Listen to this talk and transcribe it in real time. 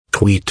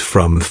tweet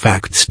from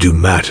Facts Do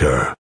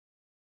Matter.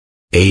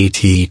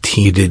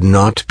 AT&T did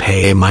not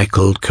pay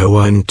Michael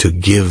Cohen to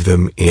give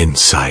them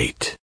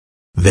insight.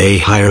 They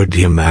hired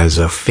him as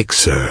a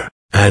fixer,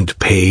 and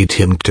paid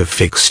him to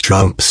fix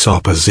Trump's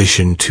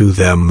opposition to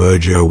their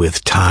merger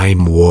with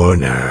Time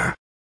Warner.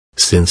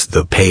 Since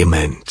the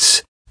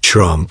payments,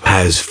 Trump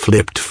has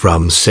flipped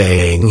from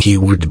saying he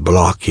would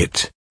block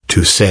it,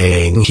 to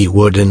saying he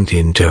wouldn't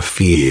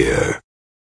interfere.